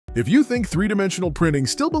If you think three-dimensional printing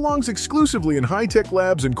still belongs exclusively in high-tech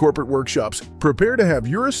labs and corporate workshops, prepare to have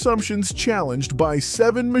your assumptions challenged by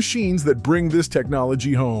 7 machines that bring this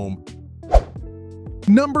technology home.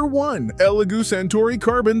 Number 1. Elegoo Centauri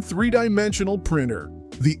Carbon 3-Dimensional Printer.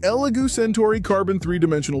 The Elegoo Centauri Carbon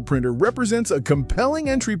 3-Dimensional Printer represents a compelling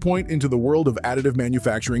entry point into the world of additive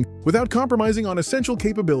manufacturing without compromising on essential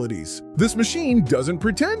capabilities. This machine doesn't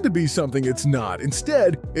pretend to be something it's not.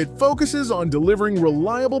 Instead, it focuses on delivering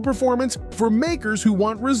reliable performance for makers who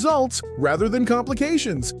want results rather than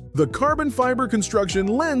complications. The carbon fiber construction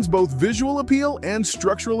lends both visual appeal and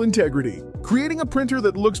structural integrity, creating a printer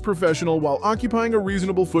that looks professional while occupying a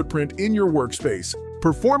reasonable footprint in your workspace.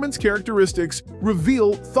 Performance characteristics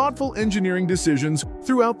reveal thoughtful engineering decisions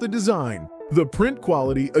throughout the design. The print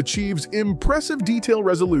quality achieves impressive detail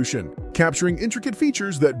resolution, capturing intricate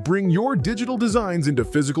features that bring your digital designs into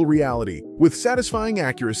physical reality. With satisfying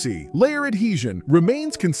accuracy, layer adhesion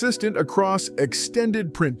remains consistent across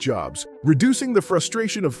extended print jobs, reducing the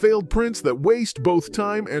frustration of failed prints that waste both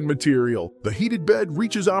time and material. The heated bed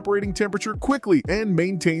reaches operating temperature quickly and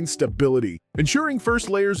maintains stability, ensuring first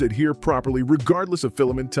layers adhere properly regardless of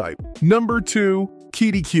filament type. Number 2.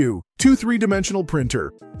 CDQ 2 3-Dimensional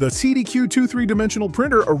Printer. The CDQ 2 3-Dimensional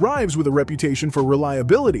Printer arrives with a reputation for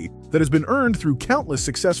reliability that has been earned through countless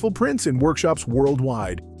successful prints in workshops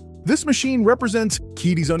worldwide. This machine represents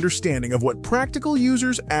KDI's understanding of what practical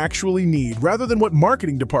users actually need rather than what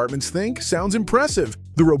marketing departments think sounds impressive.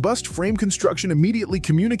 The robust frame construction immediately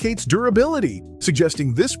communicates durability,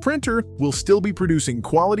 suggesting this printer will still be producing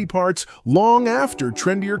quality parts long after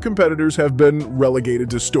trendier competitors have been relegated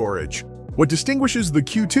to storage. What distinguishes the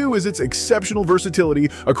Q2 is its exceptional versatility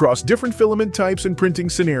across different filament types and printing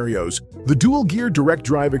scenarios. The dual-gear direct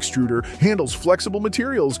drive extruder handles flexible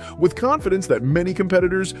materials with confidence that many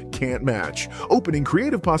competitors can't match, opening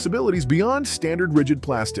creative possibilities beyond standard rigid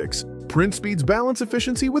plastics. Print speeds balance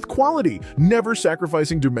efficiency with quality, never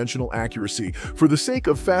sacrificing dimensional accuracy for the sake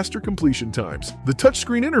of faster completion times. The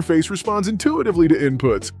touchscreen interface responds intuitively to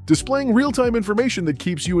inputs, displaying real-time information that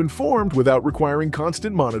keeps you informed without requiring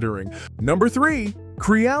constant monitoring. Number 3.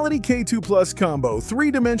 Creality K2 Plus Combo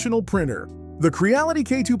 3-Dimensional Printer. The Creality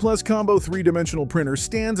K2 Plus Combo 3-Dimensional Printer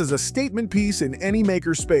stands as a statement piece in any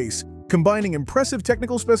maker space, combining impressive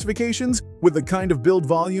technical specifications with the kind of build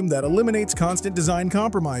volume that eliminates constant design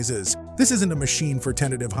compromises. This isn't a machine for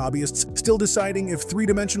tentative hobbyists still deciding if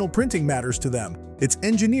 3-dimensional printing matters to them. It's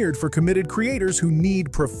engineered for committed creators who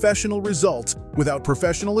need professional results without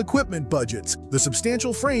professional equipment budgets. The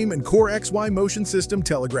substantial frame and Core XY motion system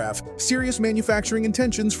telegraph serious manufacturing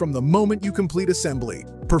intentions from the moment you complete assembly.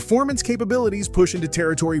 Performance capabilities push into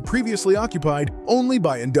territory previously occupied only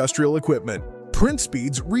by industrial equipment. Print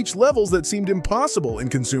speeds reach levels that seemed impossible in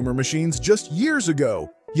consumer machines just years ago,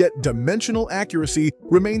 yet dimensional accuracy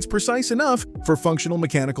remains precise enough for functional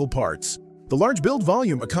mechanical parts. The large build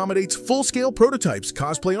volume accommodates full-scale prototypes,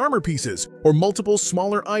 cosplay armor pieces, or multiple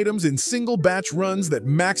smaller items in single-batch runs that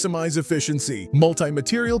maximize efficiency.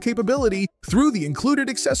 Multi-material capability through the included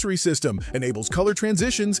accessory system enables color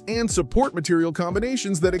transitions and support material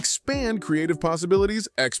combinations that expand creative possibilities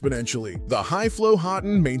exponentially. The high-flow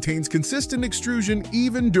Houghton maintains consistent extrusion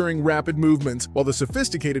even during rapid movements, while the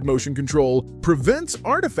sophisticated motion control prevents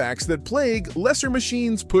artifacts that plague lesser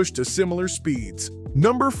machines pushed to similar speeds.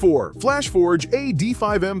 Number 4. FlashForge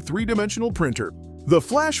AD5M 3-Dimensional Printer. The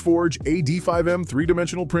FlashForge AD5M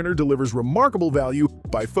 3-Dimensional Printer delivers remarkable value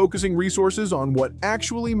by focusing resources on what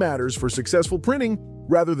actually matters for successful printing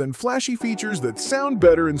rather than flashy features that sound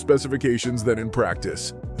better in specifications than in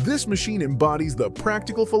practice. This machine embodies the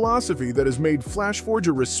practical philosophy that has made FlashForge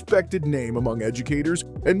a respected name among educators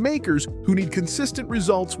and makers who need consistent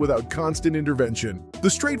results without constant intervention. The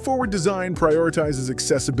straightforward design prioritizes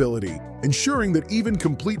accessibility, ensuring that even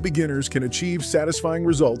complete beginners can achieve satisfying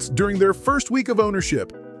results during their first week of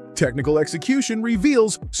ownership. Technical execution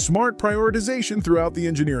reveals smart prioritization throughout the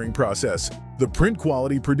engineering process. The print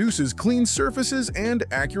quality produces clean surfaces and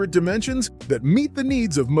accurate dimensions that meet the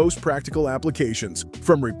needs of most practical applications,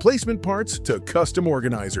 from replacement parts to custom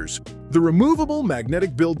organizers. The removable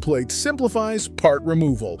magnetic build plate simplifies part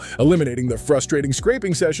removal, eliminating the frustrating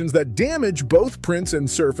scraping sessions that damage both prints and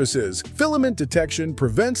surfaces. Filament detection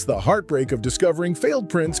prevents the heartbreak of discovering failed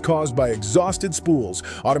prints caused by exhausted spools,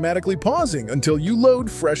 automatically pausing until you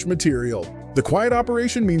load fresh material. The quiet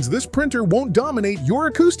operation means this printer won't dominate your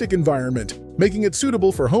acoustic environment, making it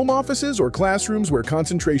suitable for home offices or classrooms where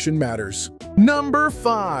concentration matters. Number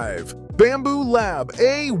 5. Bambu Lab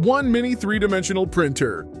A1 Mini 3-Dimensional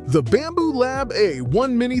Printer. The Bambu Lab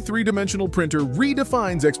A1 Mini 3-Dimensional Printer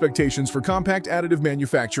redefines expectations for compact additive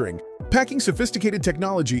manufacturing. packing sophisticated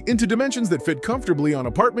technology into dimensions that fit comfortably on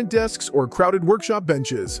apartment desks or crowded workshop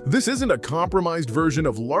benches. This isn't a compromised version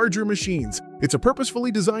of larger machines. It's a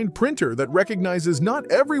purposefully designed printer that recognizes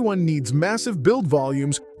not everyone needs massive build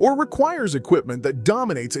volumes or requires equipment that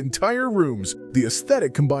dominates entire rooms. The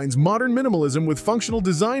aesthetic combines modern minimalism with functional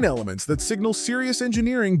design elements that signal serious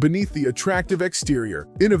engineering beneath the attractive exterior.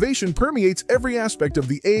 Innovation permeates every aspect of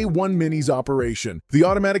the A1 Mini's operation. The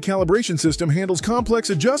automatic calibration system handles complex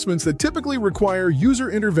adjustments that typically require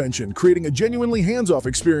user intervention, creating a genuinely hands-off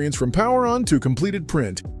experience from power on to completed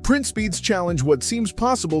print. Print speeds challenge what seems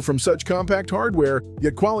possible from such compact hardware,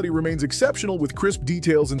 yet quality remains exceptional with crisp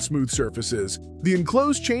details and smooth surfaces. The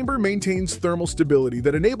enclosed chamber maintains thermal stability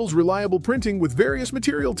that enables reliable printing with various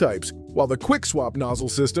material types, while the quick swap nozzle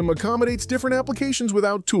system accommodates different applications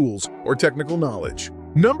without tools or technical knowledge.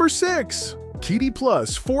 Number 6. Kidi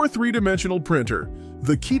Plus 4 3-dimensional printer.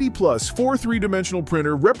 The Kidi Plus 4 3-dimensional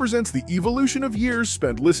printer represents the evolution of years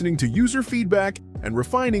spent listening to user feedback and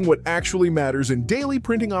refining what actually matters in daily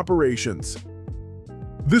printing operations.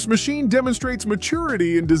 This machine demonstrates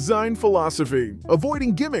maturity in design philosophy,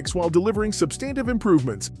 avoiding gimmicks while delivering substantive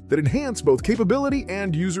improvements that enhance both capability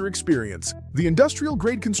and user experience. The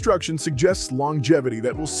industrial-grade construction suggests longevity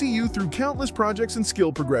that will see you through countless projects and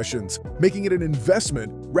skill progressions, making it an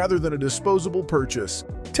investment rather than a disposable purchase.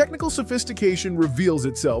 Technical sophistication reveals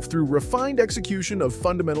itself through refined execution of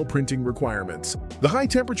fundamental printing requirements. The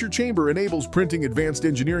high-temperature chamber enables printing advanced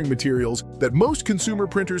engineering materials that most consumer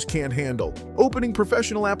printers can't handle, opening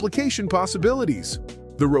professional application possibilities.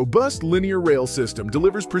 The robust linear rail system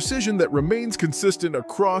delivers precision that remains consistent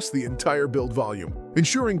across the entire build volume,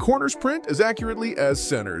 ensuring corners print as accurately as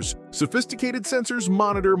centers. Sophisticated sensors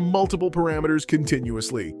monitor multiple parameters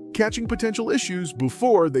continuously, catching potential issues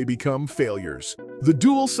before they become failures. The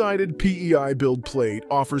dual-sided PEI build plate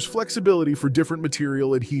offers flexibility for different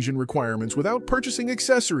material adhesion requirements without purchasing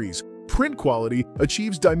accessories. Print quality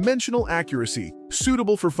achieves dimensional accuracy,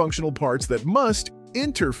 suitable for functional parts that must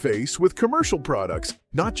interface with commercial products,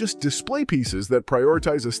 not just display pieces that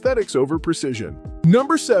prioritize aesthetics over precision.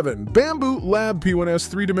 Number 7. Bambu Lab P1S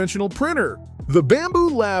 3-dimensional printer. The Bambu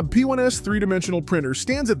Lab P1S 3-dimensional printer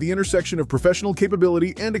stands at the intersection of professional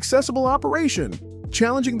capability and accessible operation,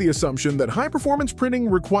 challenging the assumption that high-performance printing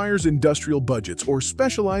requires industrial budgets or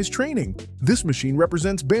specialized training. This machine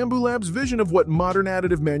represents Bambu Lab's vision of what modern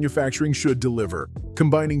additive manufacturing should deliver,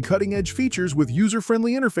 combining cutting-edge features with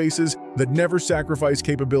user-friendly interfaces that never sacrifice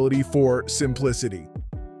capability for simplicity.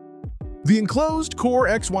 The enclosed Core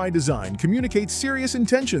XY design communicates serious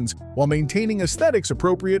intentions while maintaining aesthetics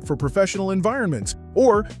appropriate for professional environments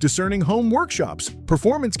or discerning home workshops.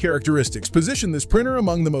 Performance characteristics position this printer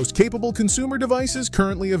among the most capable consumer devices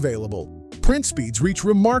currently available. Print speeds reach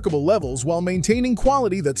remarkable levels while maintaining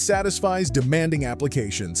quality that satisfies demanding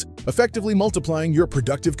applications, effectively multiplying your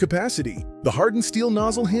productive capacity. The hardened steel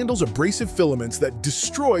nozzle handles abrasive filaments that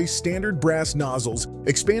destroy standard brass nozzles,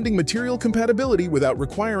 expanding material compatibility without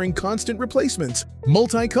requiring constant replacements.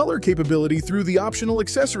 Multi-color capability through the optional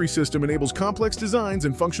accessory system enables complex designs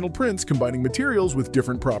and functional prints combining materials with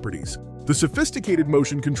different properties. The sophisticated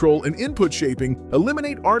motion control and input shaping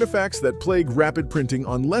eliminate artifacts that plague rapid printing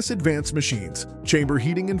on less advanced machines. Chamber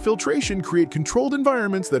heating and filtration create controlled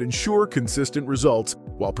environments that ensure consistent results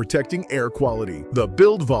while protecting air quality. The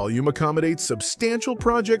build volume accommodates substantial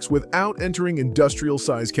projects without entering industrial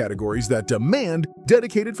size categories that demand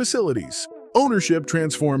dedicated facilities. Ownership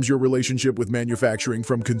transforms your relationship with manufacturing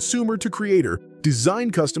from consumer to creator.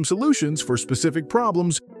 Design custom solutions for specific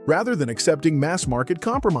problems rather than accepting mass-market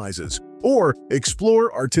compromises. Or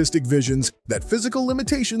explore artistic visions that physical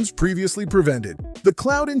limitations previously prevented. The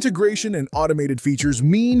cloud integration and automated features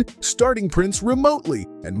mean starting prints remotely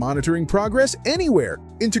and monitoring progress anywhere,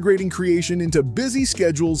 integrating creation into busy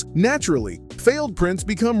schedules naturally. Failed prints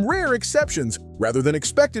become rare exceptions rather than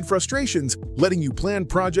expected frustrations, letting you plan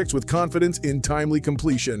projects with confidence in timely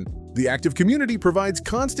completion. The active community provides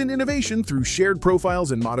constant innovation through shared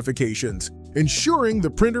profiles and modifications, ensuring the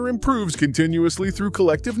printer improves continuously through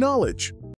collective knowledge.